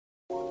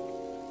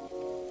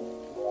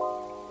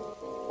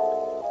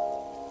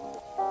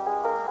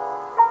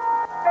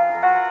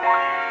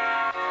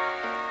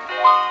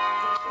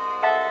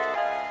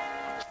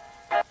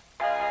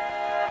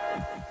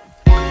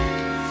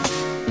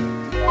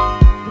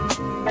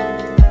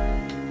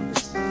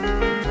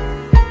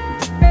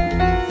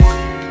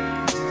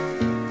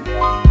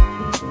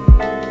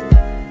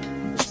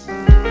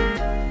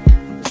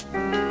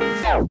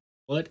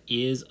What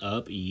is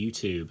up,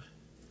 YouTube?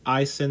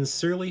 I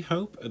sincerely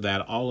hope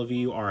that all of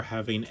you are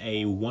having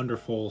a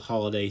wonderful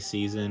holiday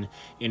season,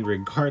 and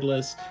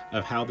regardless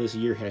of how this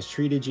year has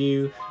treated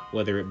you,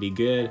 whether it be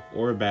good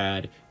or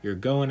bad, you're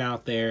going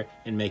out there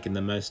and making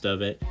the most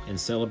of it and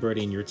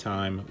celebrating your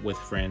time with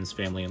friends,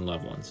 family, and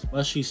loved ones.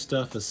 Mushy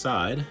stuff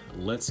aside,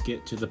 let's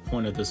get to the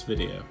point of this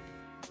video.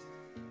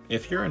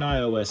 If you're an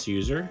iOS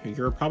user,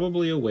 you're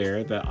probably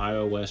aware that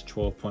iOS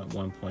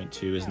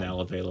 12.1.2 is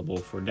now available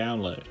for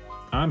download.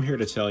 I'm here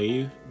to tell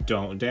you,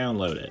 don't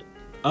download it.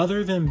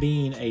 Other than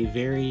being a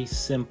very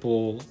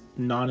simple,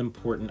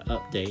 non-important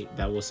update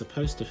that was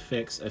supposed to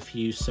fix a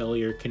few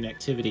cellular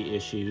connectivity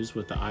issues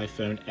with the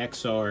iPhone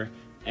XR,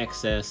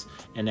 XS,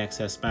 and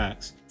XS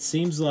Max,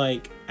 seems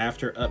like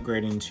after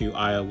upgrading to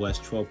iOS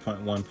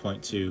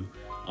 12.1.2,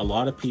 a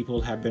lot of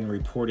people have been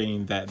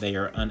reporting that they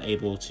are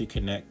unable to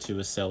connect to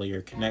a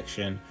cellular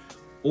connection,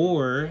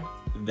 or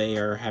they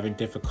are having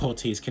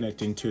difficulties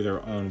connecting to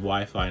their own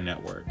Wi-Fi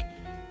network.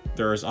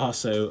 There is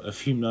also a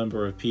few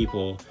number of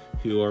people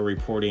who are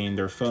reporting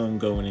their phone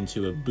going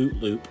into a boot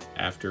loop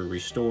after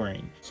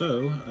restoring.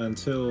 So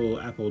until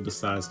Apple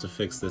decides to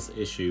fix this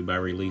issue by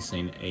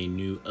releasing a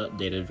new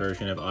updated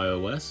version of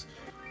iOS,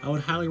 I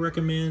would highly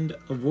recommend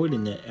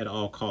avoiding it at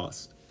all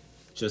costs.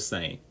 Just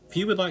saying. If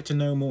you would like to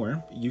know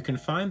more, you can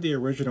find the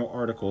original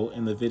article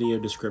in the video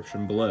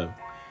description below.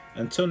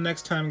 Until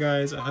next time,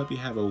 guys, I hope you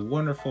have a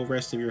wonderful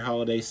rest of your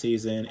holiday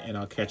season, and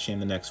I'll catch you in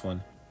the next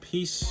one.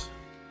 Peace.